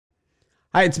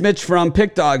Hi, it's Mitch from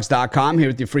Pickdawgz.com here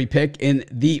with your free pick in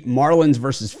the Marlins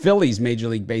versus Phillies Major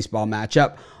League Baseball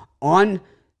matchup on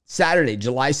Saturday,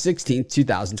 July 16th,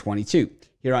 2022.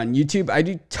 Here on YouTube, I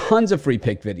do tons of free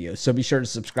pick videos, so be sure to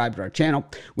subscribe to our channel.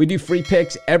 We do free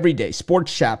picks every day,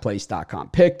 sportschatplace.com,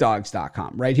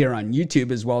 pickdawgz.com, right here on YouTube,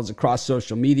 as well as across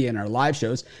social media and our live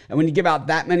shows. And when you give out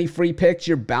that many free picks,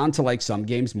 you're bound to like some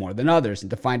games more than others. And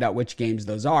to find out which games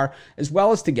those are, as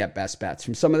well as to get best bets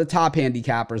from some of the top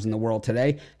handicappers in the world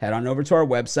today, head on over to our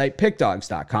website,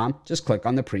 pickdawgz.com. Just click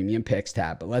on the Premium Picks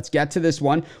tab. But let's get to this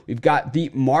one. We've got the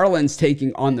Marlins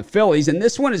taking on the Phillies, and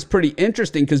this one is pretty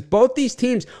interesting because both these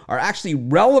teams are actually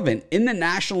relevant in the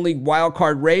National League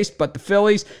wildcard race, but the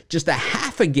Phillies just a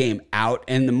half a game out,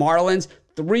 and the Marlins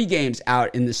 3 games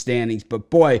out in the standings. But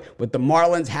boy, what the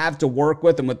Marlins have to work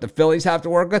with and what the Phillies have to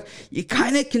work with, you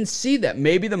kind of can see that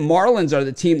maybe the Marlins are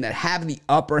the team that have the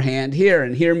upper hand here.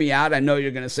 And hear me out. I know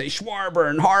you're going to say Schwarber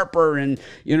and Harper and,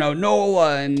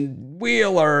 Nola and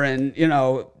Wheeler and,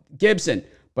 Gibson.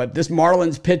 But this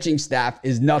Marlins pitching staff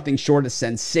is nothing short of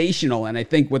sensational. And I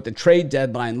think with the trade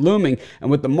deadline looming and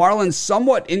with the Marlins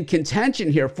somewhat in contention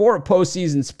here for a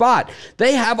postseason spot,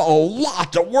 they have a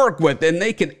lot to work with, and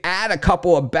they can add a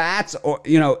couple of bats or,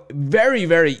 very,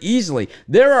 very easily.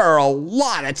 There are a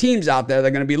lot of teams out there that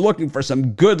are going to be looking for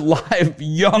some good live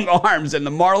young arms, and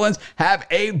the Marlins have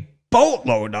a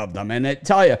boatload of them. And I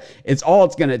tell you, it's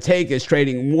going to take is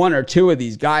trading 1 or 2 of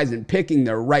these guys and picking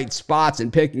the right spots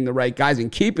and picking the right guys and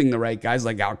keeping the right guys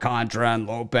like Alcantara and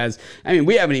Lopez. I mean,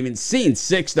 we haven't even seen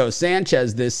Sixto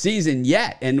Sanchez this season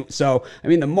yet. And so, the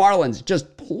Marlins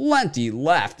just plenty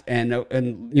left.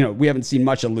 And we haven't seen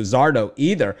much of Luzardo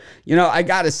either. I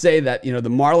got to say that, the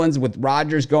Marlins with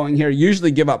Rogers going here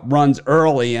usually give up runs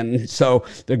early. And so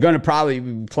they're going to probably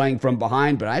be playing from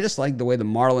behind. But I just like the way the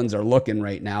Marlins are looking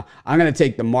right now. I'm going to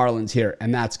take the Marlins here,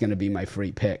 and that's going to be my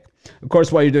free pick. Of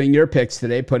course, while you're doing your picks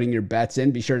today, putting your bets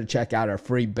in, be sure to check out our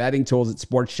free betting tools at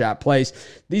Sports Chat Place.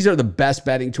 These are the best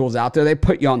betting tools out there. They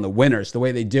put you on the winners. The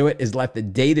way they do it is let the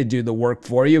data do the work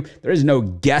for you. There is no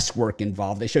guesswork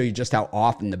involved. They show you just how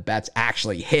often the bets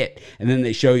actually hit, and then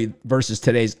they show you versus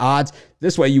today's odds.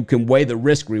 This way you can weigh the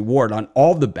risk-reward on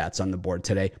all the bets on the board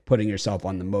today, putting yourself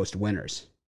on the most winners.